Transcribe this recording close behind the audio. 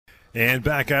And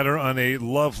back at her on a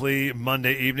lovely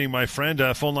Monday evening, my friend.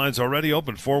 Phone lines already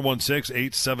open,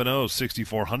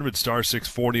 416-870-6400, star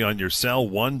 640 on your cell,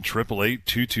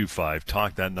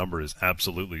 1-888-225-TALK. That number is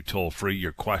absolutely toll-free.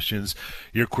 Your questions,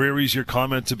 your queries, your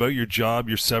comments about your job,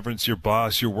 your severance, your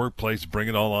boss, your workplace, bring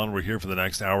it all on. We're here for the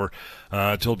next hour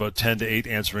till about 10 to 8,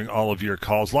 answering all of your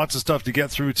calls. Lots of stuff to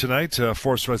get through tonight.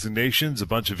 Forced resignations, a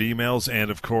bunch of emails, and,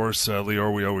 of course,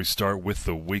 Lior, we always start with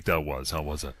the week that was. How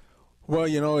was it? Well,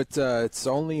 it's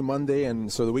only Monday,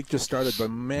 and so the week just started.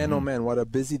 But man, oh man, what a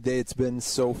busy day it's been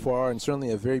so far, and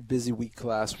certainly a very busy week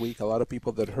last week. A lot of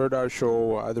people that heard our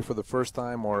show either for the first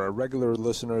time or are regular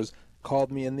listeners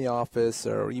called me in the office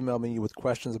or emailed me with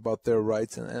questions about their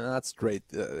rights, and that's great.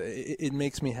 It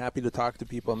makes me happy to talk to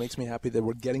people. It makes me happy that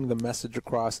we're getting the message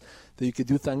across, that you could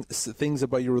do things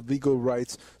about your legal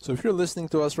rights. So if you're listening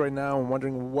to us right now and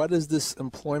wondering, what is this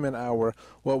employment hour?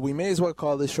 Well, we may as well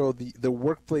call this show the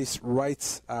Workplace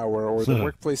Rights Hour or the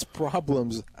Workplace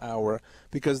Problems Hour,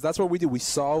 because that's what we do. We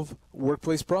solve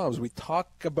workplace problems. We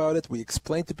talk about it. We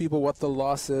explain to people what the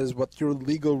law says, what your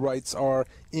legal rights are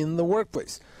in the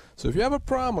workplace. So if you have a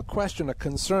problem, a question, a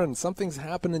concern, something's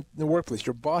happened in the workplace,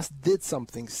 your boss did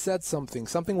something, said something,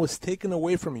 something was taken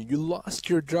away from you, you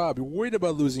lost your job, you're worried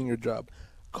about losing your job,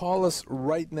 call us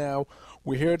right now.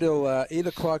 We're here till 8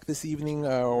 o'clock this evening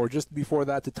or just before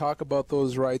that to talk about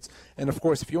those rights. And, of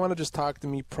course, if you want to just talk to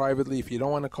me privately, if you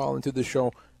don't want to call into the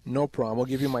show, no problem. I'll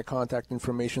give you my contact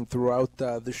information throughout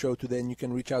the show today, and you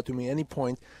can reach out to me any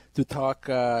point to talk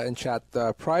and chat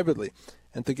privately.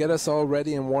 And to get us all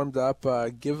ready and warmed up,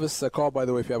 give us a call, by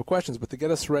the way, if you have questions. But to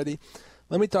get us ready,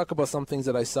 let me talk about some things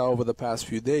that I saw over the past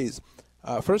few days.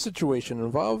 First situation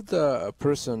involved a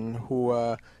person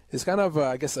who is kind of,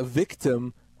 I guess, a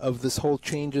victim of this whole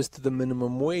changes to the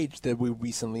minimum wage that we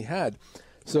recently had.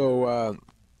 So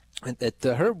at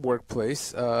her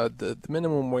workplace, the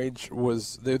minimum wage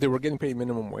was, they were getting paid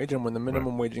minimum wage, and when the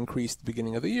minimum wage increased at the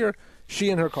beginning of the year,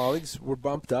 she and her colleagues were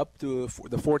bumped up to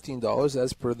the $14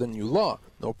 as per the new law.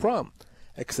 No problem.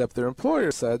 Except their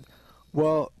employer said,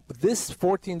 well, this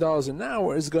 $14 an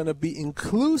hour is going to be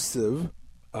inclusive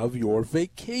of your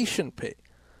vacation pay.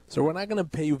 So we're not going to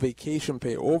pay you vacation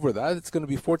pay over that. It's going to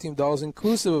be $14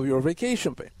 inclusive of your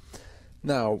vacation pay.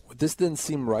 Now, this didn't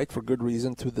seem right for good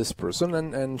reason to this person,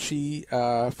 and she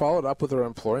followed up with her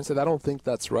employer and said, I don't think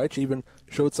that's right. She even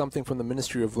showed something from the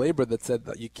Ministry of Labor that said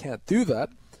that you can't do that.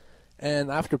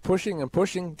 And after pushing and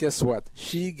pushing, guess what?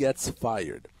 She gets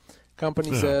fired.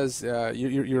 Company says,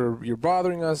 you're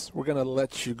bothering us. We're going to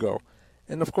let you go.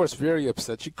 And, of course, very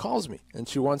upset. She calls me, and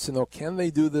she wants to know, can they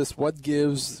do this? What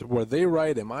gives? Were they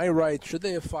right? Am I right? Should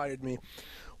they have fired me?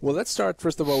 Well, let's start,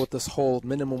 first of all, with this whole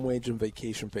minimum wage and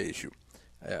vacation pay issue.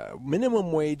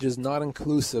 Minimum wage is not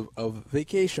inclusive of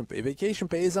vacation pay. Vacation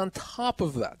pay is on top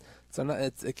of that.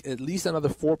 It's at least another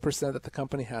 4% that the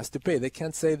company has to pay. They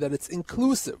can't say that it's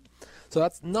inclusive. So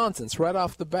that's nonsense right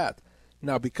off the bat.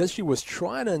 Now, because she was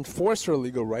trying to enforce her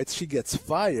legal rights, she gets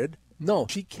fired. No,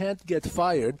 she can't get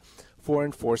fired for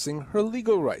enforcing her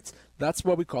legal rights. That's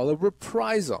what we call a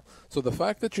reprisal. So the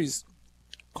fact that she's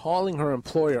calling her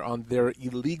employer on their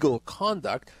illegal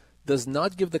conduct does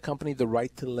not give the company the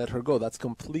right to let her go. That's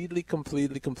completely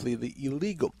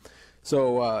illegal.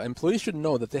 So employees should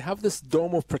know that they have this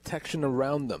dome of protection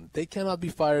around them. They cannot be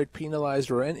fired, penalized,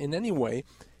 or in any way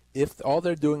if all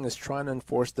they're doing is trying to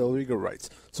enforce their legal rights.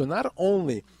 So not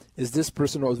only is this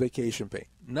person owed vacation pay,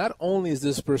 not only is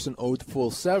this person owed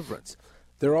full severance,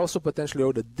 they're also potentially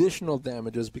owed additional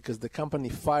damages because the company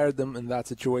fired them in that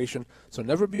situation. So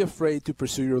never be afraid to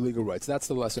pursue your legal rights. That's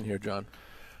the lesson here, John.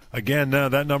 Again,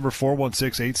 that number,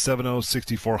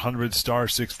 416-870-6400, star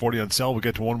 640 on cell. We'll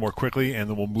get to one more quickly, and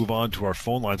then we'll move on to our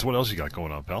phone lines. What else you got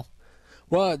going on, pal?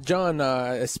 Well, John,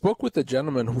 I spoke with a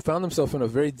gentleman who found himself in a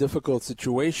very difficult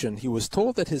situation. He was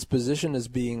told that his position is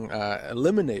being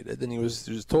eliminated, and he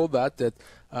was told that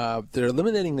they're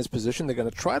eliminating his position. They're going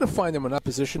to try to find him another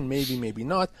position, maybe, maybe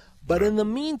not. But in the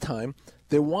meantime,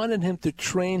 they wanted him to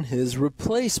train his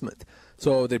replacement.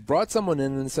 So they brought someone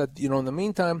in and said, in the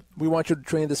meantime, we want you to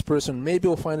train this person. Maybe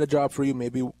we'll find a job for you,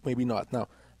 maybe not. Now,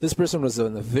 this person was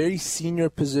in a very senior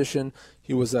position.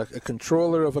 He was a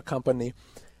controller of a company.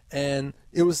 And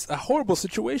it was a horrible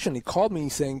situation. He called me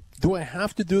saying, do I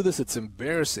have to do this? It's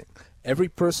embarrassing. Every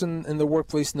person in the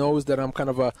workplace knows that I'm kind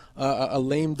of a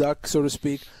lame duck, so to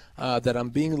speak, that I'm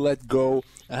being let go.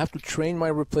 I have to train my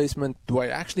replacement. Do I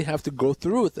actually have to go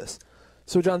through with this?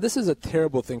 So, John, this is a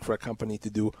terrible thing for a company to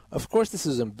do. Of course, this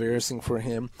is embarrassing for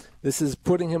him. This is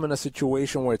putting him in a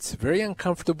situation where it's very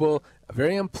uncomfortable,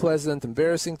 very unpleasant,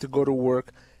 embarrassing to go to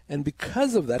work. And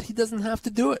because of that, he doesn't have to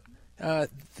do it.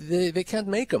 they can't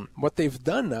make them. What they've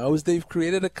done now is they've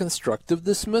created a constructive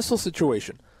dismissal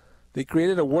situation. They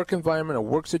created a work environment, a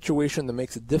work situation that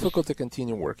makes it difficult to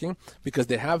continue working because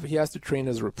he has to train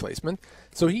his replacement.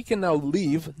 So he can now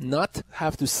leave, not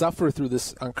have to suffer through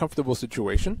this uncomfortable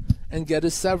situation, and get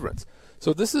his severance.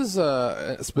 So this is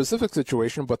a specific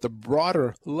situation, but the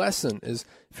broader lesson is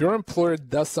if your employer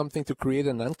does something to create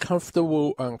an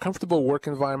uncomfortable work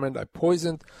environment, a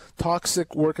poisoned,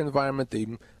 toxic work environment, they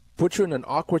put you in an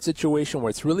awkward situation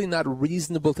where it's really not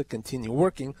reasonable to continue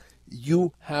working,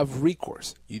 you have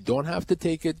recourse. You don't have to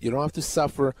take it. You don't have to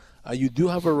suffer. You do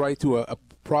have a right to a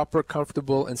proper,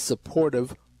 comfortable, and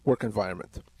supportive work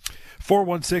environment.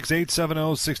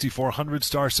 416-870-6400,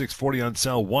 star 640 on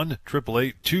cell,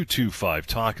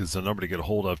 1-888-225-TALK is the number to get a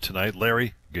hold of tonight.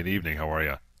 Larry, good evening. How are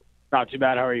you? Not too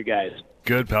bad. How are you guys?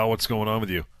 Good, pal. What's going on with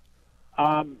you?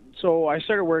 So I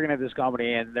started working at this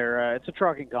company, and it's a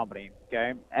trucking company,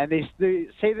 okay? And they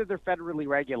say that they're federally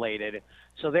regulated,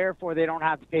 so therefore they don't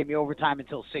have to pay me overtime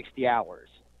until 60 hours.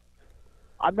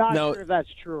 I'm not sure if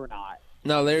that's true or not.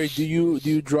 Now, Larry, do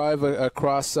you drive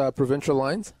across provincial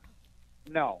lines?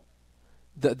 No.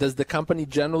 Does the company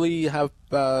generally have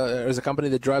is a company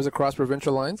that drives across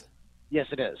provincial lines? Yes,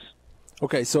 it is.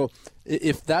 Okay, so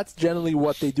if that's generally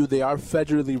what they do, they are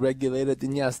federally regulated,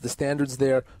 and yes, the standards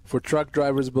there for truck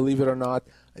drivers, believe it or not,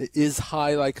 is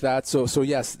high like that. So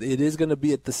yes, it is going to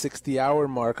be at the 60-hour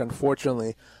mark,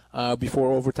 unfortunately,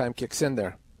 before overtime kicks in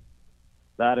there.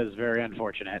 That is very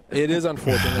unfortunate. It is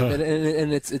unfortunate,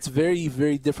 and it's very,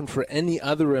 very different for any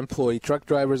other employee. Truck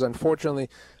drivers, unfortunately,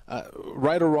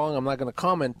 right or wrong, I'm not going to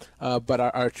comment, but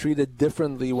are treated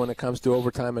differently when it comes to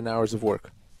overtime and hours of work.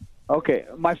 Okay.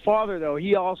 My father, though,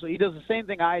 he does the same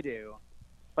thing I do,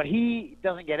 but he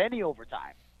doesn't get any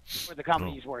overtime for the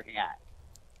company he's working at.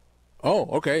 Oh,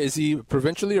 okay. Is he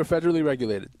provincially or federally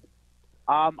regulated?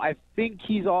 I think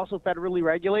he's also federally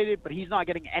regulated, but he's not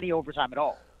getting any overtime at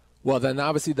all. Well, then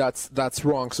obviously that's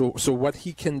wrong. So what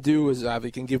he can do is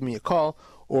he can give me a call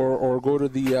or go to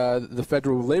the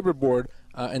Federal Labor Board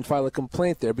and file a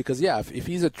complaint there. Because, yeah, if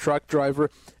he's a truck driver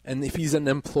and if he's an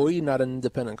employee, not an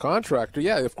independent contractor,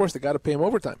 yeah, of course they got to pay him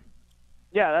overtime.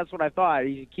 Yeah, that's what I thought.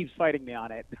 He keeps fighting me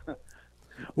on it.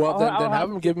 Well, then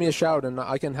have him give me a shout and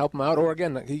I can help him out. Or,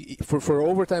 again, for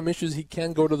overtime issues, he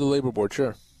can go to the Labor Board,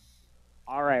 sure.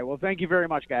 All right. Well, thank you very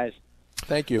much, guys.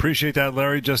 Thank you. Appreciate that,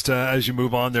 Larry. Just as you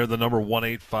move on there, the number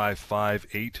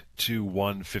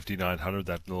 1-855-821-5900.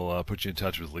 That will put you in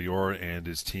touch with Lior and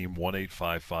his team,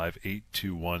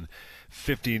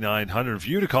 1-855-821-5900. For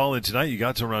you to call in tonight, you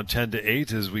got to around 10 to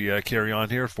 8 as we carry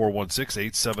on here,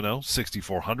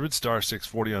 416-870-6400, star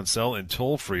 640 on cell, and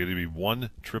toll free. It'll be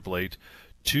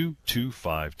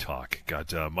 1-888-225-TALK.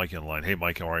 Got Mike on the line. Hey,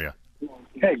 Mike, how are you?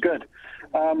 Hey, good.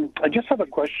 I just have a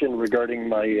question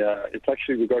regarding it's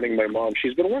actually regarding my mom.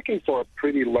 She's been working for a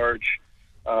pretty large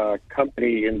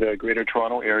company in the Greater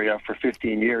Toronto area for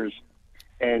 15 years,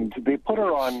 and they put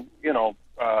her on,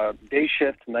 day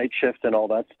shift, night shift, and all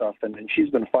that stuff, and she's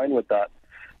been fine with that.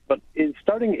 But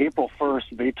starting April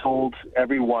 1st, they told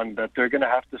everyone that they're going to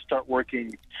have to start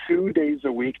working 2 days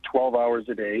a week, 12 hours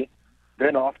a day,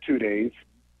 then off 2 days,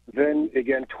 then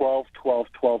again 12, 12,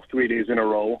 12, 3 days in a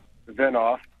row, then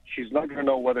off. She's not going to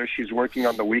know whether she's working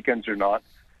on the weekends or not.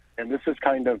 And this is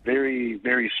kind of very,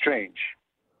 very strange.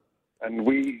 And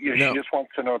she just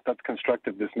wants to know if that's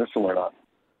constructive dismissal or not.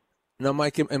 Now,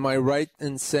 Mike, am I right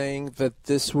in saying that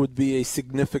this would be a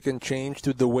significant change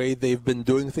to the way they've been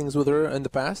doing things with her in the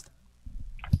past?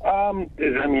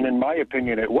 In my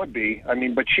opinion, it would be.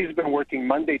 But she's been working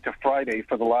Monday to Friday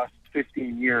for the last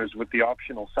 15 years with the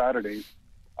optional Saturdays,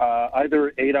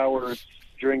 either 8 hours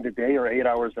during the day or 8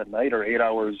 hours at night or 8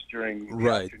 hours during the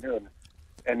afternoon.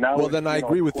 And now, well, then I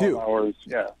agree with you. Hours,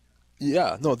 yeah.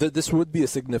 Yeah, no, this would be a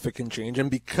significant change. And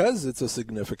because it's a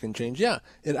significant change, yeah,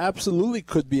 it absolutely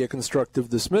could be a constructive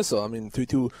dismissal.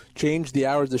 To change the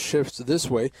hours, the shifts this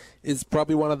way is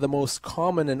probably one of the most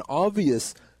common and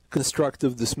obvious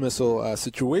constructive dismissal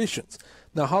situations.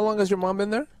 Now, how long has your mom been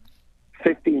there?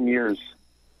 15 years.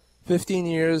 15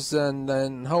 years, and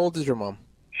then how old is your mom?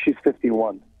 She's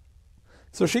 51.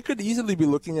 So she could easily be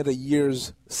looking at a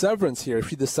year's severance here if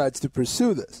she decides to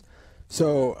pursue this.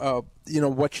 So,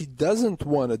 what she doesn't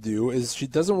want to do is she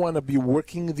doesn't want to be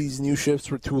working these new shifts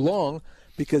for too long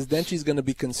because then she's going to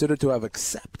be considered to have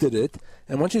accepted it.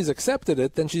 And once she's accepted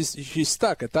it, then she's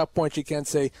stuck. At that point, she can't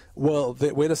say, well,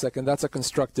 wait a second, that's a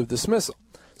constructive dismissal.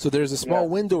 So there's a small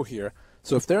window here.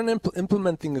 So if they're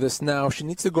implementing this now, she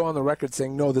needs to go on the record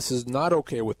saying, no, this is not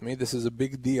okay with me. This is a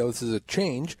big deal. This is a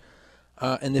change.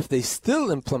 And if they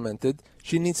still implement it,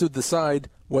 she needs to decide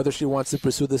whether she wants to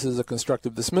pursue this as a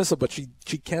constructive dismissal, but she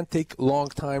can't take long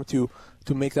time to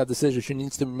make that decision. She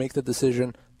needs to make the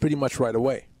decision pretty much right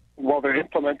away. Well, they're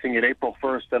implementing it April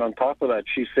 1st, and on top of that,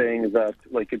 she's saying that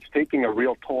it's taking a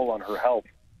real toll on her health,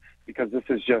 because this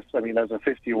is just, as a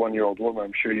 51-year-old woman,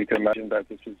 I'm sure you can imagine that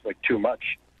this is too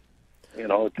much.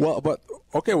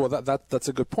 That's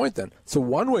a good point then. So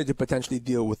one way to potentially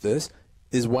deal with this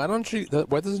is why doesn't she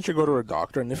go to her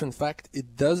doctor, and if in fact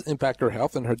it does impact her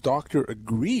health and her doctor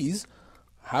agrees,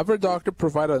 have her doctor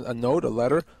provide a note, a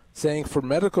letter, saying for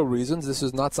medical reasons this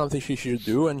is not something she should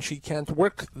do and she can't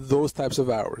work those types of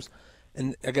hours.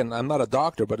 And again, I'm not a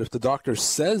doctor, but if the doctor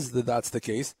says that that's the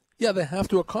case, yeah, they have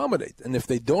to accommodate. And if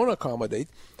they don't accommodate,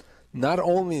 not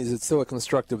only is it still a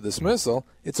constructive dismissal,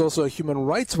 it's also a human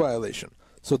rights violation.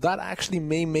 So that actually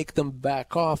may make them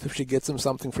back off if she gets them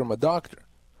something from a doctor.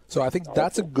 So I think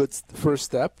that's a good first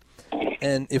step.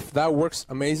 And if that works,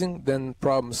 amazing, then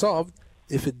problem solved.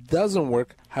 If it doesn't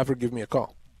work, have her give me a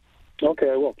call. Okay,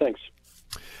 I will. Thanks.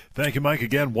 Thank you, Mike.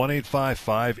 Again,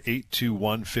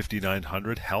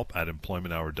 1-855-821-5900.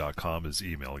 Help@employmenthour.com is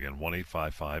email. Again,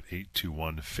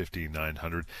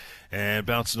 1-855-821-5900. And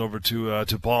bouncing over to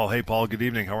Paul. Hey, Paul, good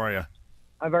evening. How are you?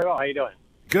 I'm very well. How you doing?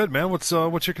 Good, man. What's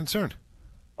your concern?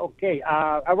 Okay.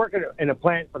 I work in a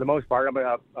plant for the most part. I'm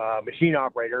a machine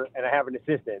operator, and I have an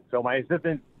assistant. So my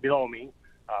assistant's below me,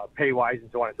 pay-wise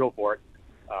and so on and so forth.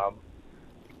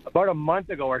 About a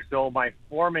month ago or so, my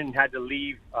foreman had to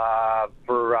leave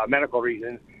for medical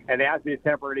reasons, and they asked me to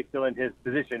temporarily fill in his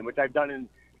position, which I've done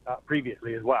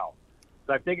previously as well.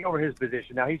 So I've taken over his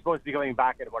position. Now he's supposed to be going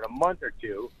back in about a month or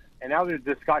two, and now there's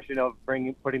a discussion of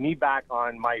putting me back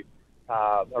on my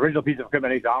original piece of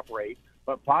equipment I used to operate,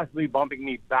 but possibly bumping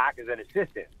me back as an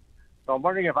assistant. So I'm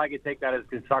wondering if I could take that as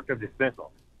constructive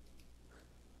dismissal.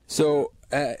 So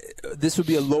this would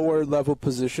be a lower level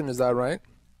position, is that right?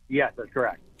 Yes, that's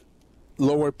correct.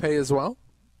 Lower pay as well?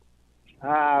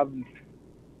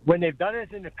 When they've done this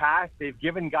in the past, they've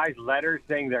given guys letters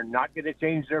saying they're not going to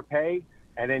change their pay,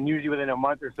 and then usually within a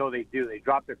month or so they do. They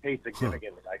drop their pay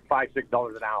significantly, like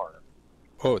 $5-6 an hour.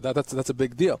 Oh, that's a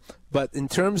big deal. But in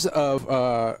terms of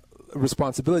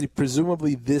responsibility,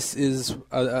 presumably this is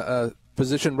a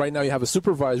position. Right now you have a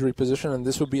supervisory position, and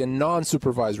this would be a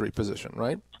non-supervisory position,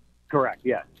 right? Correct,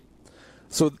 yes.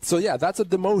 So yeah, that's a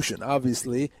demotion,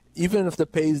 obviously. Even if the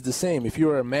pay is the same, if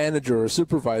you're a manager or a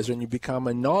supervisor and you become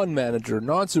a non-manager,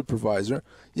 non-supervisor,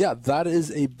 yeah, that is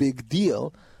a big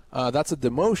deal. That's a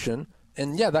demotion,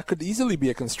 and yeah, that could easily be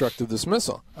a constructive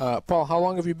dismissal. Paul, how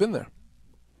long have you been there?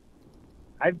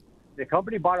 The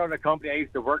company bought out a company I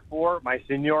used to work for. My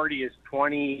seniority is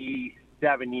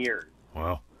 27 years.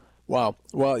 Wow. Well,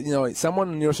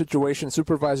 someone in your situation,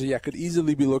 supervisor, could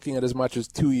easily be looking at as much as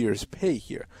 2 years' pay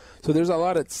here. So there's a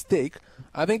lot at stake.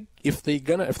 I think if they're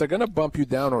gonna bump you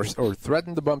down or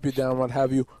threaten to bump you down, what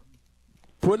have you,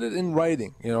 put it in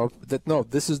writing. That no,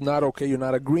 this is not okay. You're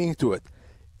not agreeing to it.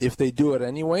 If they do it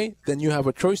anyway, then you have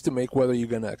a choice to make whether you're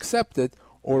gonna accept it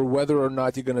or whether or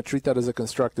not you're gonna treat that as a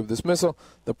constructive dismissal.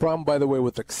 The problem, by the way,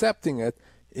 with accepting it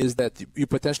is that you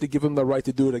potentially give them the right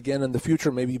to do it again in the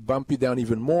future, maybe bump you down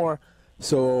even more.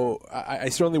 So I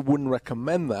certainly wouldn't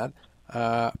recommend that.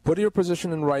 Put your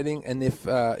position in writing, and if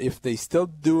they still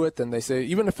do it and they say,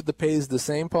 even if the pay is the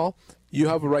same, Paul, you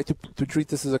have a right to treat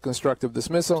this as a constructive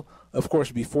dismissal. Of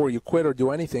course, before you quit or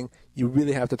do anything, you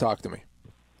really have to talk to me.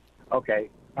 Okay.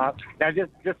 Now,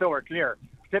 just so we're clear,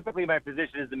 typically my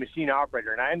position is the machine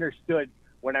operator, and I understood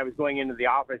when I was going into the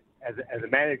office as a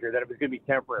manager that it was going to be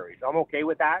temporary. So I'm okay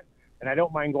with that, and I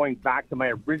don't mind going back to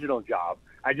my original job.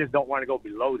 I just don't want to go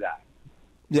below that.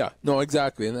 Yeah, no,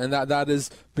 exactly, and that is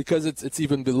because it's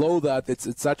even below that. It's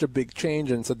such a big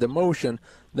change and it's a demotion.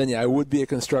 Then yeah, it would be a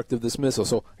constructive dismissal.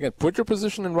 So again, put your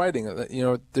position in writing.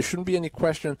 There shouldn't be any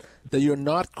question that you're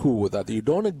not cool with that you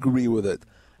don't agree with it.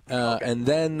 Okay. And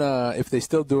then if they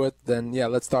still do it, then yeah,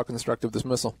 let's talk constructive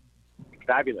dismissal.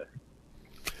 Fabulous.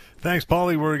 Thanks,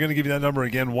 Paulie. We're going to give you that number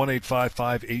again,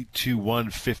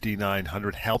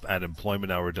 1-855-821-5900,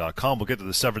 help@employmenthour.com. We'll get to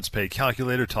the severance pay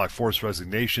calculator, talk forced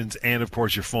resignations, and, of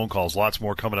course, your phone calls. Lots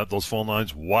more coming up. Those phone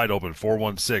lines wide open,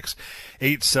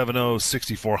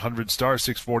 416-870-6400, star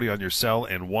 640 on your cell,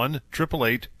 and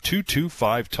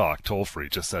 1-888-225-TALK, toll free.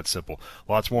 Just that simple.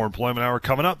 Lots more Employment Hour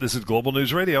coming up. This is Global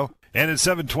News Radio. And at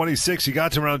 7:26, you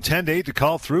got to around 10 to 8 to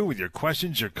call through with your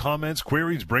questions, your comments,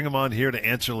 queries. Bring them on here to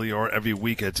answer Lior every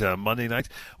week at Monday night,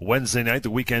 Wednesday night, the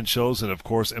weekend shows, and, of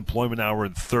course, Employment Hour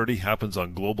in 30 happens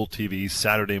on Global TV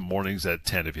Saturday mornings at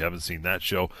 10. If you haven't seen that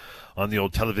show on the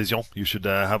old television, you should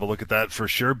have a look at that for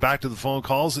sure. Back to the phone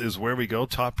calls is where we go.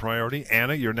 Top priority.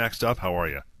 Anna, you're next up. How are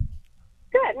you?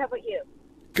 Good. How about you?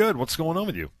 Good. What's going on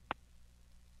with you?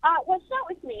 Well, it's not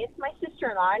with me. It's my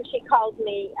sister-in-law, and she called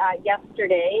me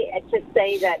yesterday to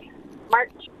say that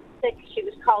March 6th she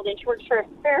was called in. She works for a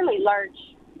fairly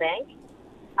large bank,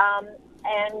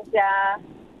 and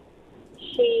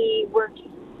she works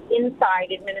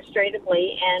inside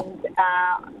administratively, and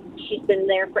she's been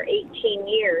there for 18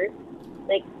 years.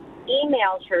 They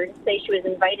emailed her to say she was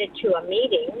invited to a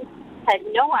meeting, had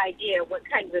no idea what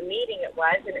kind of a meeting it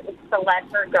was, and it was to let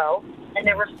her go. And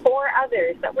there were 4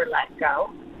 others that were let go.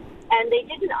 And they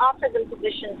didn't offer them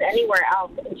positions anywhere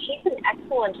else. And she's an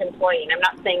excellent employee. And I'm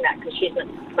not saying that because she's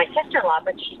my sister-in-law,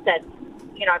 but she said,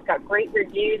 you know, I've got great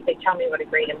reviews. They tell me what a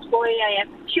great employee I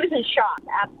am. She was in shock,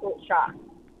 absolute shock.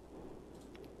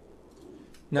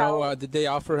 Now, did they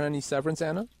offer her any severance,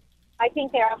 Anna? I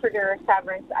think they offered her a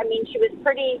severance. I mean, she was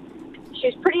pretty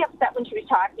upset when she was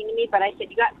talking to me, but I said,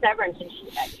 you got severance? And she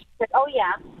said, oh,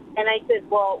 yeah. And I said,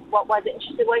 well, what was it? And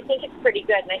she said, well, I think it's pretty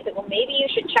good. And I said, well, maybe you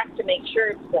should check to make sure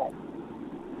it's good.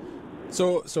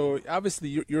 So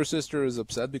obviously your sister is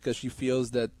upset because she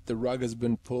feels that the rug has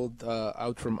been pulled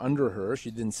out from under her.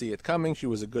 She didn't see it coming. She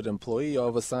was a good employee. All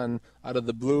of a sudden, out of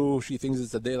the blue, she thinks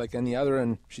it's a day like any other,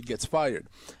 and she gets fired.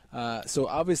 So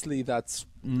obviously that's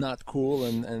not cool,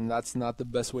 and that's not the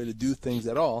best way to do things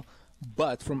at all.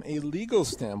 But from a legal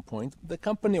standpoint, the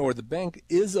company or the bank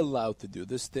is allowed to do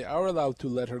this. They are allowed to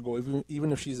let her go,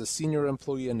 even if she's a senior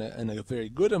employee and a very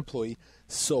good employee,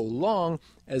 so long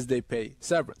as they pay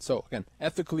severance. So again,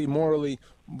 ethically, morally,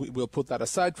 we'll put that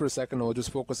aside for a second, and we'll just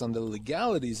focus on the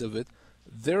legalities of it.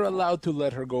 They're allowed to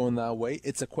let her go in that way.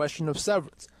 It's a question of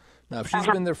severance. Now, if she's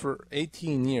been there for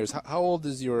 18 years, how old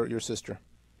is your sister?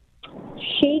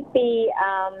 She'd be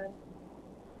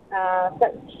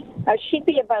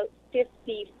about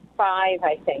 55,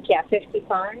 I think. Yeah,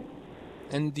 55.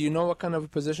 And do you know what kind of a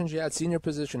position she had? Senior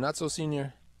position, not so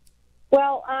senior?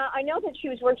 Well, I know that she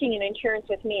was working in insurance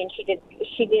with me, and she did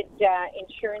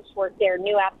insurance work there,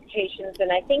 new applications,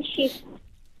 and I think she's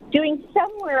doing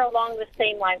somewhere along the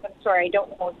same lines. I'm sorry, I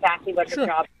don't know exactly what her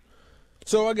job is.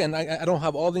 So again, I don't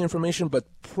have all the information, but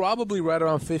probably right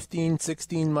around 15,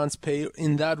 16 months pay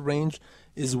in that range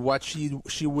is what she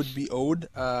would be owed.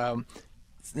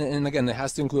 And again, it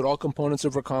has to include all components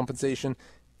of her compensation.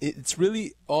 It's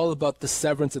really all about the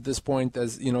severance at this point.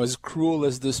 As you know, as cruel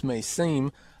as this may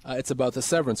seem, it's about the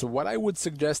severance. So what I would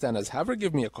suggest, Anna, is have her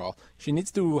give me a call. She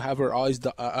needs to have her I's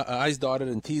dotted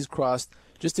and T's crossed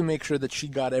just to make sure that she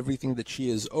got everything that she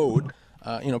is owed.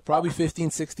 Probably 15,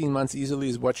 16 months easily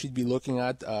is what she'd be looking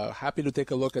at. Happy to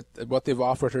take a look at what they've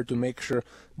offered her to make sure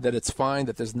that it's fine,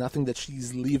 that there's nothing that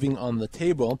she's leaving on the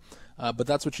table. But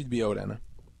that's what she'd be owed, Anna.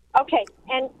 Okay,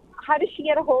 and how does she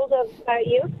get a hold of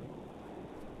you?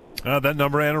 That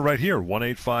number, Anna, right here,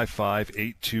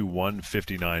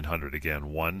 1-855-821-5900. Again,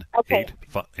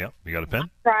 1-855. Yeah, you got a pen? I'm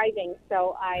driving,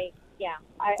 so I can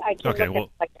look at it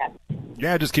like that.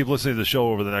 Yeah, just keep listening to the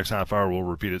show over the next half hour. We'll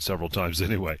repeat it several times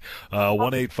anyway.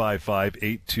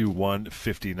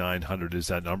 1-855-821-5900 is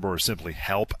that number, or simply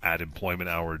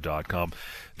help@employmenthour.com.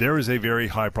 There is a very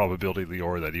high probability,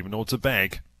 Lior, that even though it's a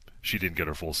bank, she didn't get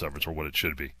her full severance or what it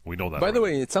should be. We know that. By the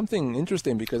way, it's something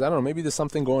interesting because, I don't know, maybe there's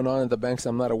something going on at the banks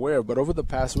I'm not aware of, but over the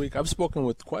past week, I've spoken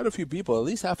with quite a few people, at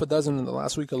least half a dozen in the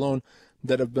last week alone,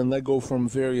 that have been let go from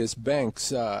various banks.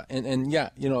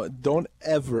 Don't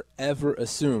ever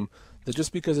assume that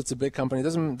just because it's a big company,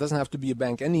 doesn't have to be a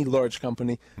bank, any large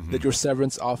company, that your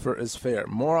severance offer is fair.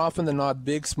 More often than not,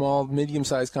 big, small,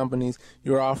 medium-sized companies,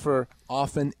 your offer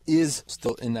often is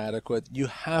still inadequate. You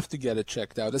have to get it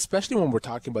checked out, especially when we're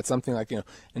talking about something like, an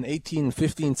 18,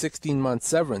 15, 16-month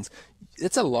severance.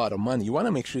 It's a lot of money. You want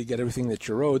to make sure you get everything that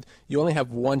you're owed. You only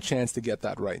have one chance to get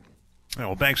that right. Yeah,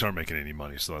 well, banks aren't making any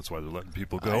money, so that's why they're letting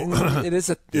people go. It is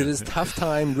a tough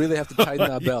time. Really have to tighten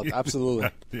that belt. Absolutely.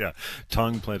 Yeah,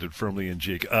 tongue planted firmly in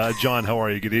cheek. John, how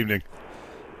are you? Good evening.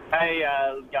 Hey,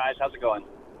 guys. How's it going?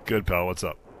 Good, pal. What's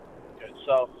up? Good.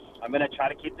 So I'm going to try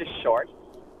to keep this short.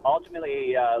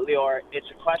 Ultimately, Lior, it's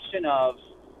a question of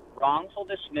wrongful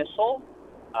dismissal,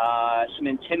 some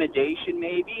intimidation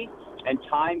maybe, and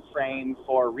time frame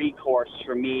for recourse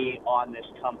for me on this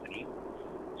company.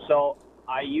 So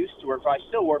I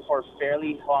still work for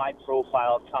fairly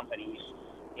high-profile companies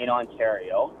in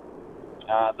Ontario.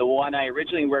 The one I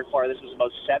originally worked for, this was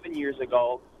about 7 years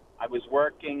ago. I was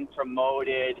working,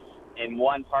 promoted in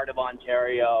one part of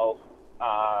Ontario,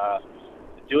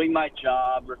 doing my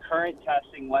job, recurrent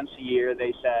testing once a year,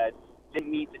 they said. Didn't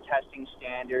meet the testing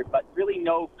standard, but really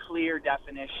no clear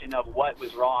definition of what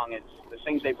was wrong. The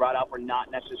things they brought up were not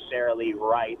necessarily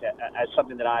right as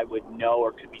something that I would know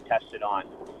or could be tested on.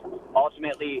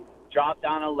 Ultimately, dropped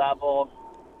down a level,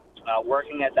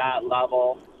 working at that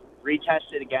level,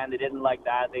 retested again. They didn't like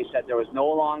that. They said there was no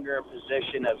longer a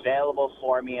position available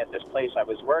for me at this place I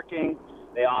was working.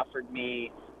 They offered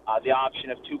me the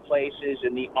option of 2 places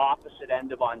in the opposite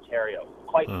end of Ontario,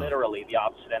 quite literally the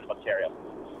opposite end of Ontario.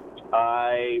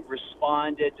 I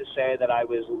responded to say that I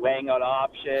was weighing out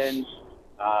options,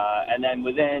 and then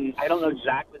within, I don't know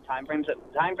exactly the time frames. The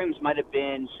time frames might have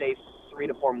been, say, 3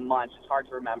 to 4 months. It's hard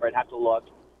to remember. I'd have to look.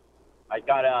 I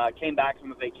came back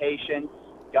from a vacation,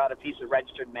 got a piece of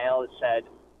registered mail that said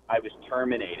I was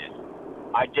terminated.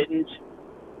 I didn't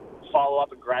follow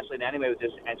up aggressively in any way with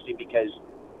this entity because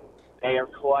they are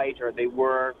quite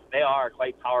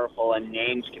powerful, and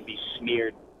names can be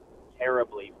smeared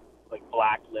terribly, like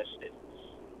blacklisted.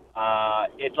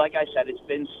 It's like I said, it's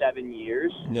been 7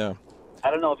 years. Yeah. I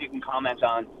don't know if you can comment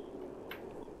on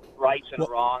rights and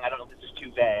wrong. I don't know if this is too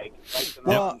vague. Rights and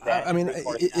wrong. I mean,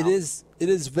 it is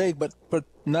vague, but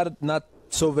not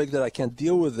so vague that I can't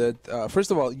deal with it.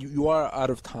 First of all, you are out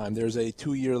of time. There's a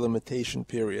 2-year limitation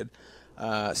period.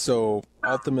 So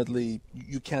ultimately,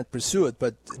 you can't pursue it.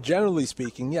 But generally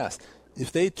speaking, yes,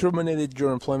 if they terminated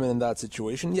your employment in that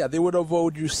situation, yeah, they would have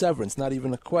owed you severance, not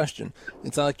even a question.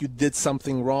 It's not like you did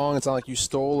something wrong. It's not like you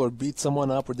stole or beat someone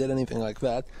up or did anything like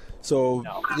that. So,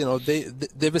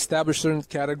 they've established certain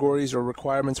categories or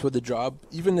requirements for the job.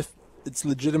 Even if it's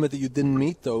legitimate that you didn't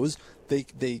meet those, they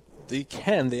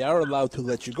are allowed to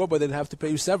let you go, but they'd have to pay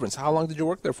you severance. How long did you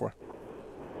work there for?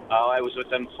 I was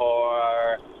with them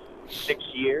for 6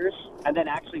 years, and then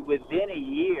actually within a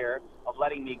year of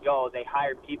letting me go, they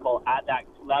hired people at that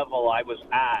level I was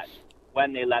at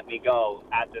when they let me go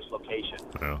at this location.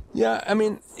 Yeah, I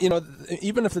mean,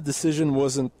 even if the decision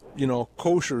wasn't,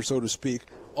 kosher, so to speak,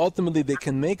 ultimately they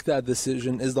can make that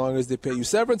decision as long as they pay you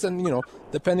severance, and,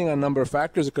 depending on a number of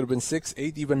factors, it could have been 6,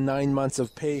 8, even 9 months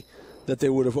of pay that they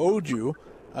would have owed you.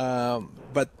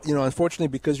 But, unfortunately,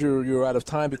 because you're out of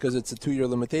time, because it's a 2-year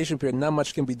limitation period, not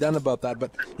much can be done about that.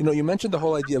 But, you mentioned the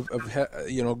whole idea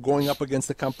of going up against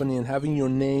the company and having your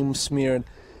name smeared.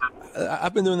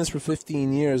 I've been doing this for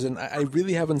 15 years, and I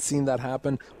really haven't seen that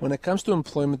happen. When it comes to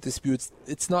employment disputes,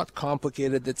 it's not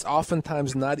complicated. It's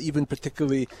oftentimes not even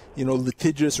particularly,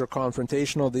 litigious or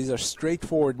confrontational. These are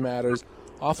straightforward matters.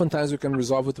 Oftentimes we can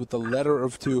resolve it with a letter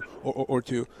of two or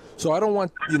two. So I don't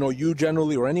want, you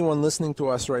generally or anyone listening to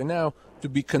us right now to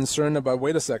be concerned about,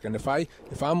 wait a second, if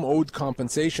I'm owed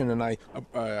compensation and I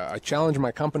challenge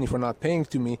my company for not paying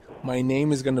to me, my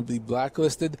name is going to be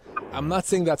blacklisted. I'm not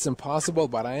saying that's impossible,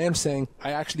 but I am saying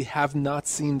I actually have not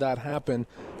seen that happen.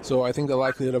 So I think the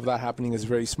likelihood of that happening is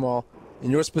very small. In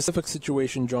your specific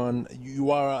situation, John, you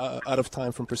are out of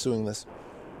time from pursuing this.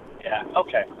 Yeah,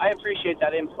 okay. I appreciate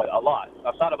that input a lot.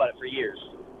 I've thought about it for years.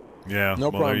 Yeah, no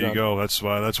problem. There you go. That's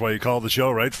why you call the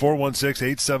show, right?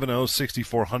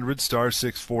 416-870-6400, star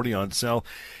 640 on cell,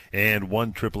 and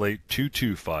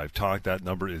 1-888-225-TALK. That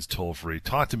number is toll free.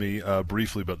 Talk to me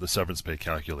briefly about the severance pay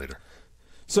calculator.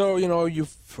 So,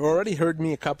 you've already heard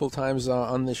me a couple times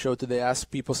on this show today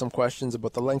ask people some questions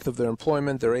about the length of their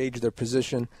employment, their age, their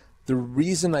position. The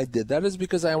reason I did that is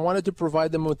because I wanted to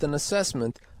provide them with an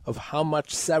assessment of how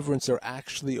much severance they're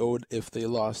actually owed if they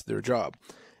lost their job.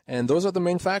 And those are the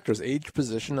main factors: age,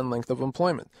 position, and length of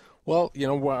employment. Well,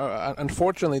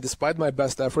 unfortunately, despite my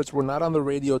best efforts, we're not on the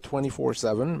radio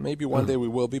 24/7. Maybe one day we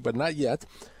will be, but not yet.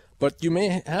 But you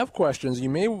may have questions. You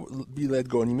may be let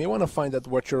go, and you may want to find out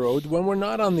what you're owed when we're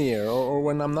not on the air or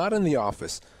when I'm not in the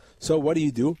office. So what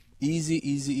do? Easy.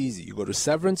 You go to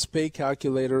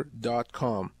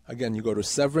severancepaycalculator.com. Again, you go to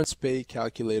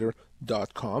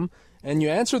severancepaycalculator.com, and you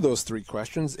answer those 3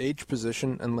 questions: age,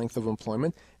 position, and length of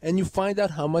employment, and you find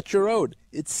out how much you're owed.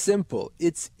 It's simple.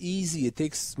 It's easy. It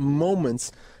takes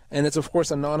moments, and it's, of course,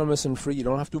 anonymous and free. You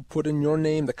don't have to put in your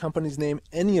name, the company's name,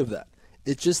 any of that.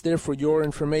 It's just there for your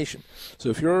information. So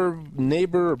if your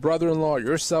neighbor or brother-in-law or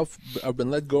yourself have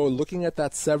been let go, looking at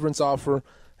that severance offer,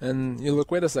 and you look,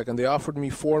 wait a second, they offered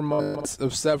me 4 months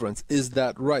of severance. Is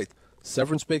that right?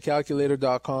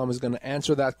 SeverancePayCalculator.com is going to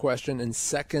answer that question in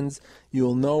seconds.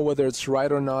 You'll know whether it's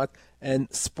right or not.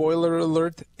 And spoiler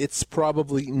alert, it's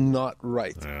probably not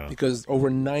right. Yeah. Because over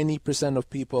 90% of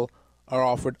people are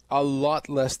offered a lot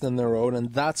less than their own,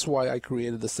 and that's why I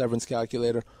created the severance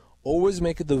calculator. Always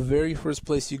make it the very first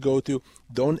place you go to.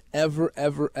 Don't ever,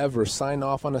 ever, ever sign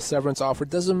off on a severance offer.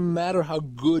 It doesn't matter how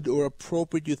good or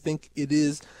appropriate you think it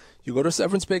is. You go to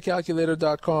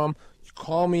SeverancePayCalculator.com. You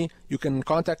call me. You can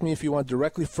contact me if you want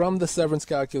directly from the severance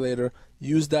calculator.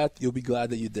 Use that. You'll be glad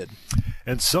that you did.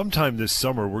 And sometime this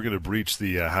summer, we're going to breach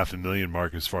the 500,000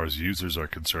 mark as far as users are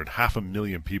concerned.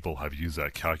 500,000 people have used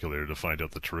that calculator to find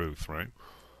out the truth, right?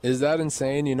 Is that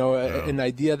insane? You know, an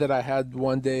idea that I had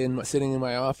one day sitting in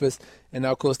my office, and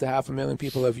now close to 500,000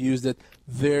 people have used it.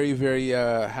 Very, very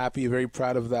happy, very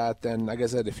proud of that. And like I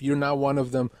said, if you're not one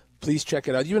of them, please check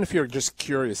it out. Even if you're just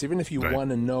curious, even if you want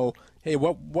to know, hey,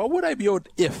 what would I be owed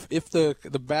if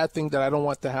the bad thing that I don't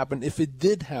want to happen, if it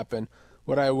did happen,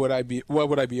 what would I be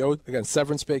owed? Again,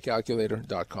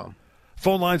 severancepaycalculator.com.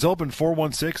 Phone lines open,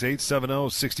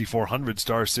 416-870-6400,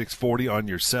 star 640 on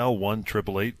your cell,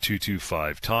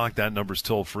 1-888-225-TALK. That number's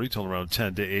toll free till around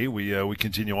 10 to 8. We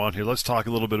continue on here. Let's talk a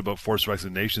little bit about forced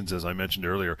resignations, as I mentioned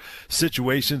earlier.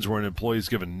 Situations where an employee is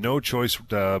given no choice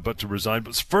but to resign.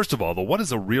 But first of all, though, what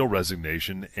is a real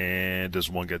resignation, and does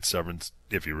one get severance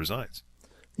if he resigns?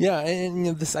 Yeah,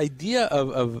 and this idea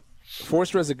of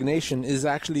forced resignation is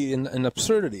actually an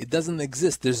absurdity. It doesn't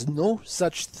exist. There's no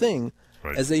such thing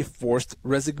as a forced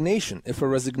resignation. If a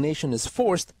resignation is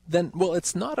forced, then, well,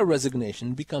 it's not a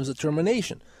resignation. It becomes a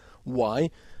termination.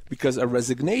 Why? Because a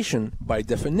resignation, by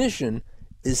definition,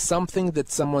 is something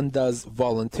that someone does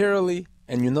voluntarily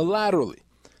and unilaterally.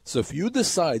 So if you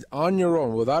decide on your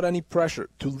own, without any pressure,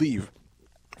 to leave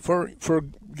for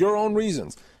your own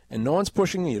reasons, and no one's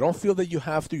pushing you, you don't feel that you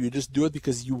have to, you just do it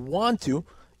because you want to,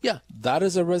 yeah, that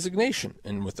is a resignation.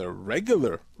 And with a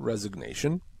regular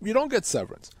resignation, you don't get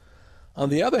severance. On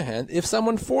the other hand, if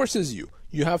someone forces you,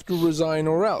 you have to resign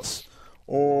or else,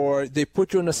 or they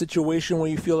put you in a situation where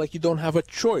you feel like you don't have a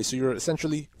choice, or you're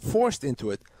essentially forced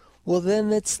into it, well,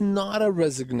 then it's not a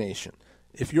resignation.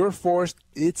 If you're forced,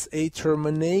 it's a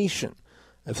termination.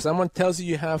 If someone tells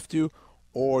you you have to,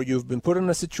 or you've been put in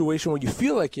a situation where you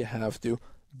feel like you have to,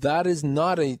 that is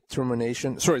not a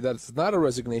termination. Sorry, that's not a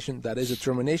resignation. That is a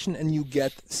termination, and you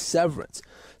get severance.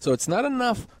 So it's not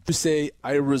enough to say,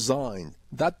 I resigned.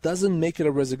 That doesn't make it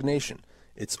a resignation.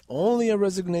 It's only a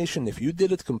resignation if you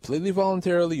did it completely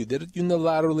voluntarily, you did it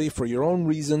unilaterally for your own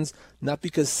reasons, not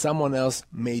because someone else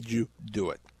made you do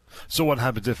it. So what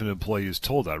happens if an employee is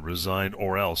told that, resign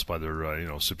or else, by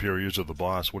their superiors or the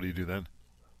boss? What do you do then?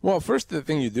 Well, first the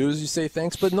thing you do is you say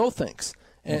thanks, but no thanks.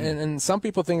 And some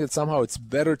people think that somehow it's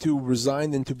better to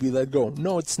resign than to be let go.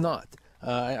 No, it's not.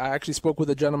 I actually spoke with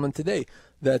a gentleman today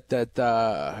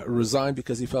that resigned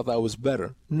because he felt that was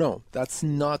better. No, that's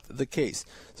not the case.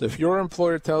 So if your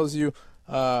employer tells you,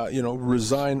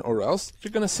 resign or else,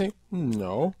 you're going to say,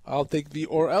 no, I'll take the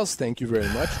or else, thank you very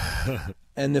much.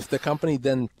 And if the company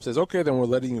then says, okay, then we're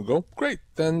letting you go, great,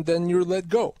 then you're let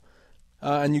go.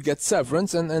 And you get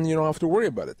severance, and you don't have to worry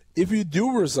about it. If you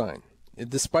do resign,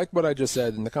 despite what I just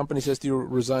said, and the company says to you,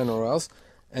 resign or else,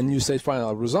 and you say, fine,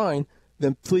 I'll resign,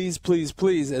 then please, please,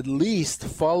 please, at least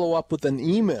follow up with an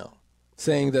email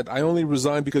saying that I only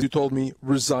resigned because you told me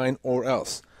resign or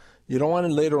else. You don't want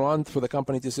it later on for the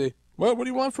company to say, well, what do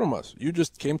you want from us? You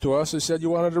just came to us and said you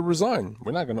wanted to resign.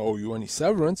 We're not going to owe you any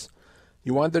severance.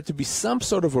 You want there to be some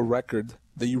sort of a record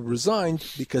that you resigned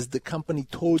because the company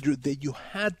told you that you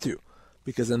had to.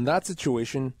 Because in that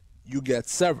situation, you get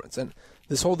severance. And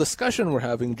this whole discussion we're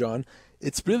having, John,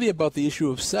 it's really about the issue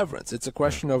of severance. It's a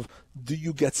question of, do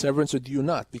you get severance or do you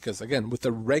not? Because, again, with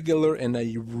a regular and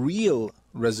a real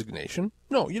resignation,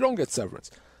 no, you don't get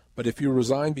severance. But if you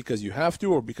resign because you have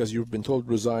to or because you've been told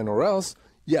resign or else,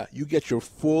 yeah, you get your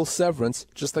full severance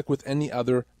just like with any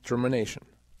other termination.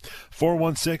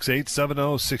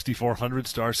 416-870-6400,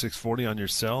 star 640 on your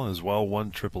cell, as well,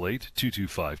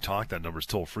 1-888-225-TALK. That number's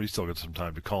toll free. Still got some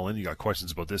time to call in. You got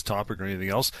questions about this topic or anything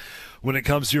else. When it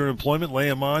comes to your employment, lay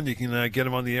them on. You can get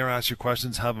them on the air, ask your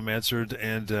questions, have them answered,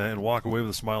 and walk away with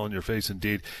a smile on your face,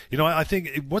 indeed. I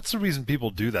think, what's the reason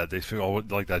people do that? They feel,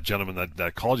 like that gentleman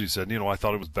that called you said, I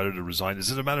thought it was better to resign.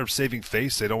 Is it a matter of saving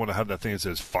face? They don't want to have that thing that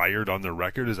says fired on their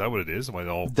record? Is that what it is?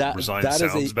 Resign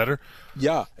sounds better?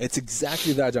 Yeah, it's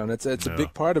exactly that, John. It's a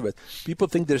big part of it. People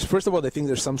think first of all, they think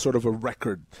there's some sort of a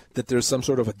record, that there's some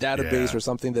sort of a database or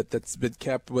something that's been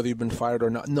kept, whether you've been fired or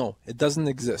not. No, it doesn't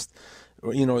exist.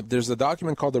 There's a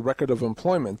document called the Record of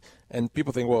Employment, and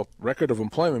people think, well, Record of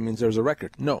Employment means there's a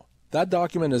record. No, that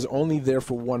document is only there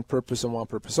for one purpose and one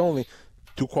purpose only,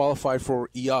 to qualify for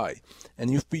EI.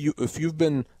 And if you've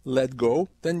been let go,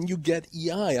 then you get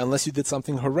EI, unless you did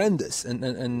something horrendous, and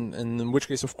in which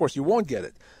case, of course, you won't get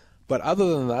it. But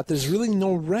other than that, there's really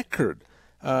no record.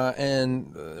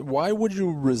 And why would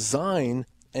you resign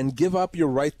and give up your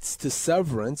rights to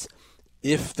severance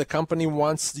if the company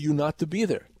wants you not to be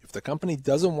there? If the company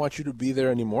doesn't want you to be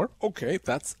there anymore, okay,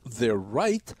 that's their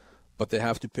right, but they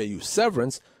have to pay you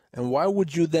severance. And why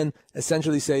would you then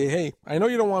essentially say, hey, I know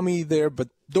you don't want me there, but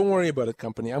don't worry about it,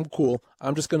 company. I'm cool.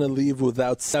 I'm just going to leave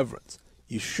without severance.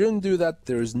 You shouldn't do that.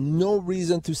 There is no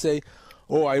reason to say,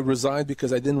 oh, I resigned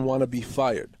because I didn't want to be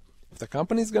fired. If the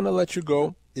company's going to let you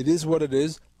go, it is what it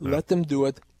is. Let them do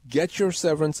it. get your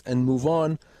severance, and move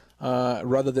on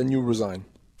rather than you resign.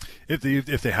 If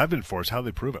they have been forced, how do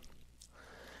they prove it?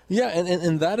 Yeah,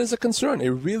 and that is a concern. It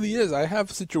really is. I've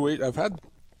had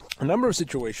a number of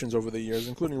situations over the years,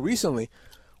 including recently,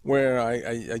 where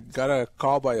I got a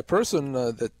call by a person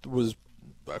that was,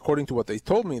 according to what they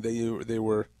told me, they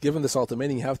were given this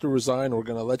ultimatum: you have to resign, or we're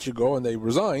going to let you go, and they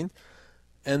resigned.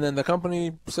 And then the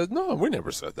company said, no, we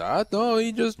never said that. No,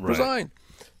 he just resigned.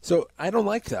 So I don't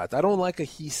like that. I don't like a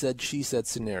he said, she said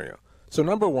scenario. So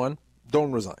number one,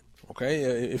 don't resign, okay,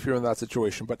 if you're in that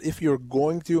situation. But if you're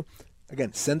going to,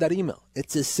 again, send that email.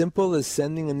 It's as simple as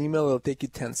sending an email. It'll take you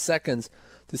 10 seconds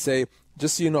to say,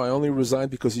 just so you know, I only resigned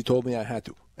because you told me I had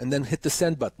to. And then hit the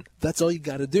send button. That's all you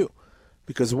got to do.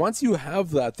 Because once you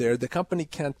have that there, the company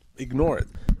can't ignore it.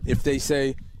 If they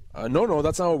say, no,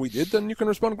 that's not what we did, then you can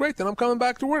respond, great, then I'm coming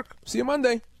back to work. See you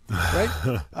Monday,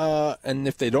 right? And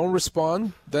if they don't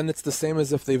respond, then it's the same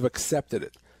as if they've accepted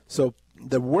it. So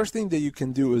the worst thing that you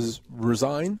can do is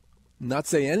resign, not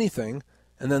say anything,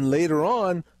 and then later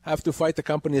on have to fight the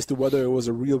company as to whether it was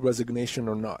a real resignation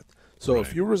or not. So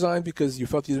if you resign because you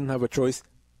felt you didn't have a choice,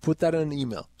 put that in an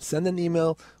email. Send an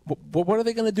email. What are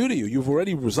they going to do to you? You've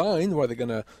already resigned. Are they going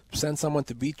to send someone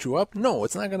to beat you up? No,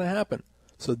 it's not going to happen.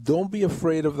 So don't be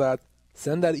afraid of that.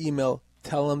 Send that email.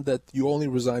 Tell them that you only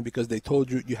resigned because they told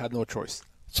you you had no choice.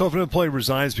 So if an employee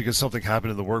resigns because something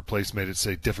happened in the workplace made it,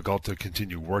 say, difficult to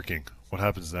continue working, what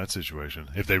happens in that situation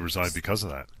if they resign because of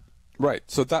that? Right.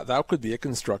 So that could be a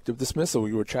constructive dismissal.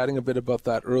 We were chatting a bit about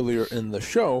that earlier in the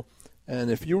show. And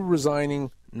if you're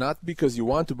resigning not because you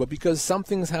want to, but because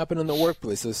something's happened in the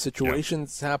workplace, a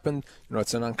situation's happened,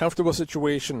 it's an uncomfortable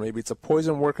situation, maybe it's a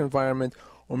poison work environment,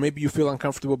 or maybe you feel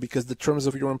uncomfortable because the terms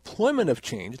of your employment have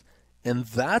changed, and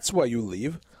that's why you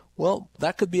leave, well,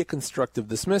 that could be a constructive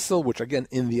dismissal, which again,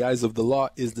 in the eyes of the law,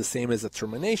 is the same as a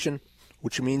termination,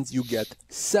 which means you get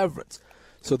severance.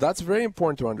 So that's very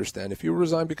important to understand. If you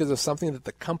resign because of something that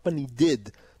the company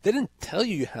did, they didn't tell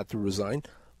you had to resign,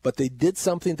 but they did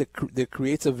something that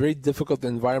creates a very difficult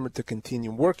environment to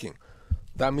continue working.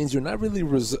 That means you're not really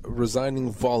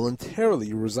resigning voluntarily.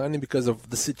 You're resigning because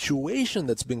of the situation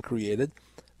that's been created.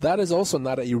 That is also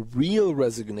not a real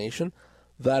resignation.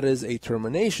 That is a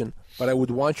termination. But I would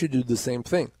want you to do the same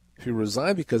thing. If you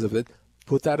resign because of it,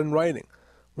 put that in writing.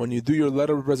 When you do your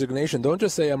letter of resignation, don't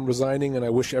just say, I'm resigning and I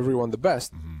wish everyone the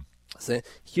best. Mm-hmm. Say,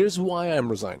 here's why I'm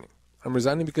resigning. I'm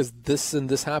resigning because this and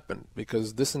this happened,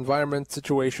 because this environment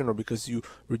situation, or because you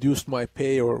reduced my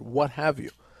pay, or what have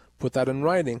you. Put that in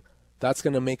writing. That's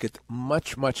going to make it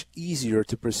much, much easier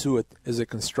to pursue it as a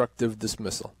constructive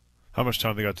dismissal. How much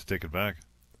time they got to take it back?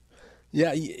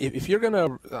 Yeah, if you're going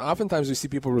to, oftentimes we see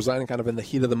people resigning kind of in the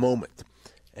heat of the moment.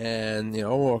 And,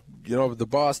 the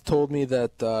boss told me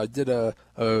that I did a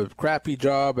crappy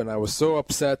job, and I was so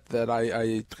upset that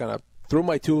I kind of threw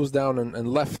my tools down and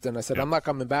left, and I said, I'm not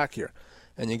coming back here.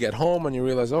 And you get home and you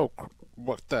realize,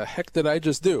 what the heck did I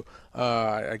just do?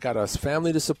 I got a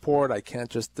family to support. I can't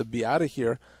just be out of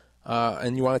here,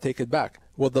 and you want to take it back.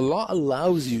 Well, the law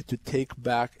allows you to take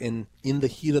back in the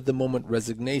heat of the moment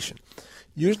resignation.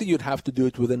 Usually you'd have to do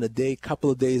it within a day,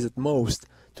 couple of days at most,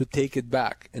 to take it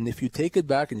back. And if you take it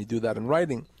back and you do that in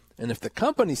writing, and if the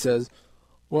company says,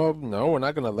 well, no, we're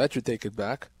not going to let you take it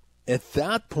back, at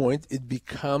that point, it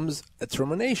becomes a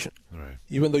termination. Right.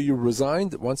 Even though you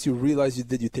resigned, once you realize you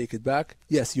take it back,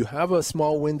 yes, you have a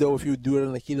small window if you do it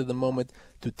in the heat of the moment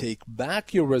to take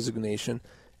back your resignation.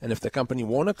 And if the company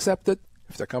won't accept it,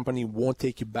 if the company won't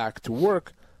take you back to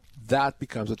work, that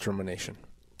becomes a termination.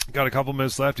 Got a couple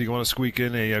minutes left. You want to squeak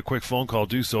in a quick phone call,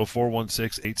 do so.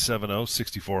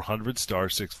 416-870-6400, star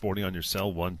 640 on your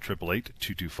cell,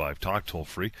 1-888-225-TALK, toll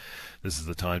free. This is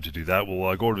the time to do that.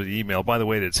 We'll go to the email. By the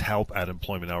way, it's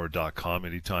help@employmenthour.com.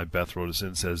 Anytime Beth wrote us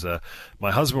in, says, my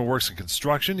husband works in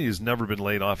construction. He has never been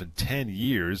laid off in 10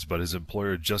 years, but his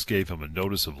employer just gave him a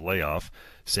notice of layoff,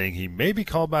 saying he may be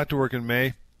called back to work in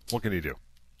May. What can he do?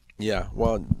 Yeah,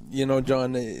 well,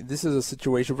 John, this is a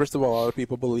situation. First of all, a lot of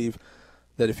people believe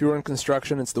that if you're in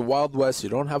construction, it's the Wild West. You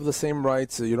don't have the same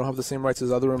rights. You don't have the same rights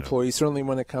as other employees, certainly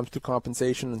when it comes to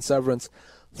compensation and severance.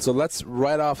 So let's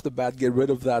right off the bat get rid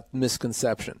of that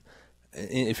misconception.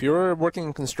 If you're working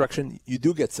in construction, you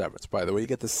do get severance, by the way. You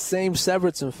get the same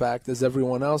severance, in fact, as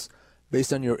everyone else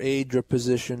based on your age, your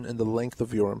position, and the length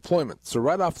of your employment. So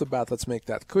right off the bat, let's make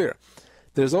that clear.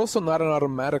 There's also not an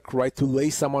automatic right to lay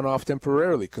someone off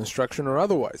temporarily, construction or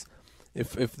otherwise.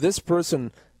 If this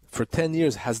person for 10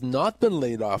 years has not been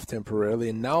laid off temporarily,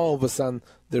 and now all of a sudden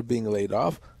they're being laid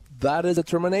off, that is a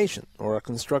termination or a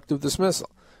constructive dismissal.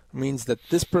 It means that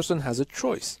this person has a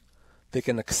choice. They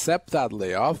can accept that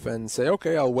layoff and say,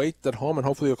 okay, I'll wait at home and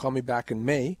hopefully you'll call me back in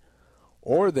May.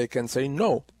 Or they can say,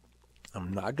 no,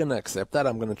 I'm not going to accept that.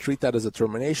 I'm going to treat that as a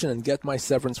termination and get my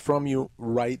severance from you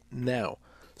right now.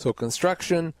 So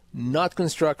construction, not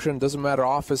construction, doesn't matter,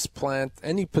 office, plant,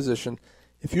 any position.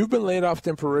 If you've been laid off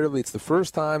temporarily, it's the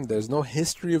first time, there's no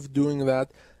history of doing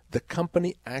that, the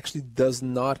company actually does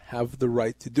not have the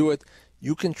right to do it.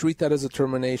 You can treat that as a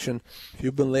termination. If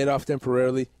you've been laid off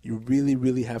temporarily, you really,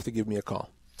 really have to give me a call.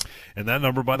 And that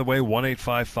number, by the way,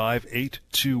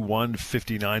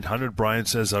 1-855-821-5900. Brian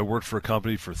says, I worked for a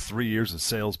company for 3 years in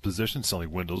sales position,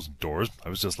 selling windows and doors. I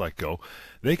was just let go.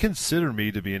 They consider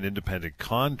me to be an independent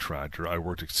contractor. I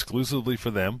worked exclusively for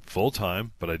them,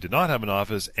 full-time, but I did not have an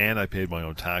office, and I paid my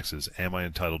own taxes. Am I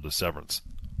entitled to severance?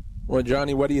 Well,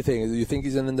 Johnny, what do you think? Do you think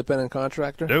he's an independent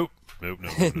contractor? Nope.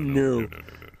 No.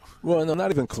 Well, no,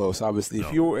 not even close, obviously.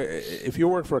 No. If you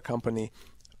work for a company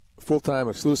full-time,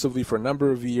 exclusively for a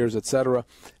number of years, etc.,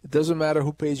 it doesn't matter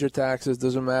who pays your taxes,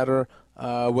 doesn't matter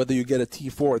whether you get a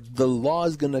T4. The law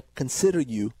is going to consider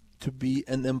you to be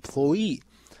an employee.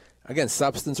 Again,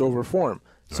 substance over form.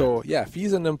 Right. So, yeah, if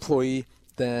he's an employee,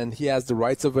 then he has the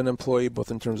rights of an employee, both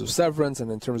in terms of severance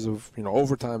and in terms of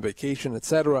overtime, vacation,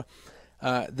 etc.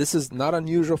 This is not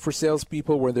unusual for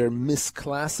salespeople where they're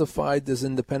misclassified as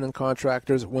independent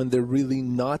contractors when they're really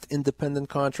not independent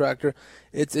contractor.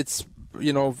 It's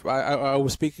I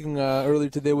was speaking earlier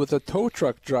today with a tow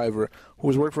truck driver who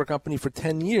has worked for a company for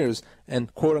 10 years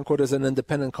and quote-unquote as an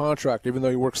independent contractor, even though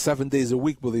he works 7 days a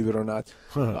week, believe it or not.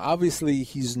 Obviously,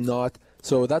 he's not.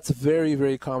 So that's a very,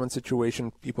 very common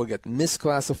situation. People get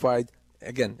misclassified.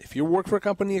 Again, if you work for a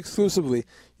company exclusively,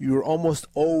 you're almost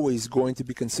always going to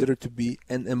be considered to be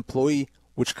an employee,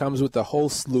 which comes with a whole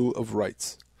slew of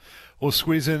rights. We'll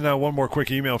squeeze in one more quick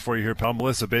email for you here, pal.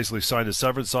 Melissa basically signed a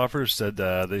severance offer, said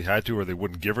they had to or they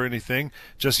wouldn't give her anything.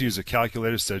 Just used a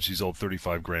calculator, said she's owed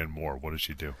 $35,000 more. What does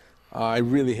she do? I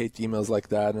really hate emails like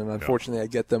that, and unfortunately I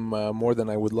get them more than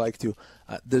I would like to.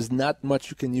 There's not much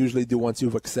you can usually do once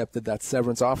you've accepted that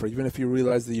severance offer. Even if you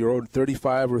realize that you're owed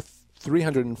 $35,000 or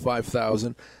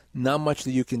 $305,000, not much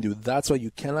that you can do. That's why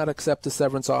you cannot accept a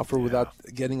severance offer without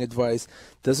getting advice.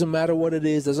 Doesn't matter what it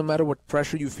is, doesn't matter what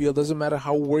pressure you feel, doesn't matter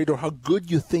how worried or how good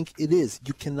you think it is.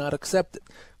 You cannot accept it.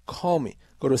 Call me.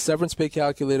 Go to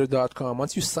severancepaycalculator.com.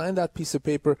 Once you sign that piece of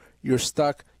paper, you're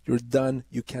stuck, you're done,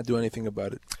 you can't do anything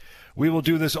about it. We will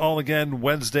do this all again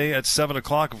Wednesday at 7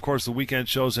 o'clock. Of course, the weekend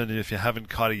shows, and if you haven't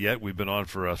caught it yet, we've been on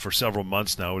for several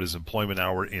months now. It is Employment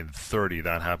Hour in 30.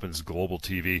 That happens Global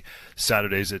TV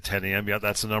Saturdays at 10 a.m. Yeah,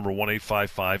 that's the number,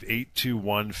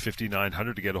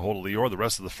 1-855-821-5900 to get a hold of Lior, the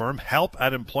rest of the firm. Help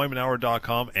at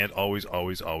employmenthour.com, and always,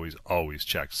 always, always, always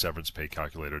check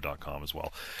severancepaycalculator.com as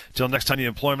well. Until next time, the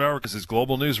Employment Hour, because it's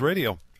Global News Radio.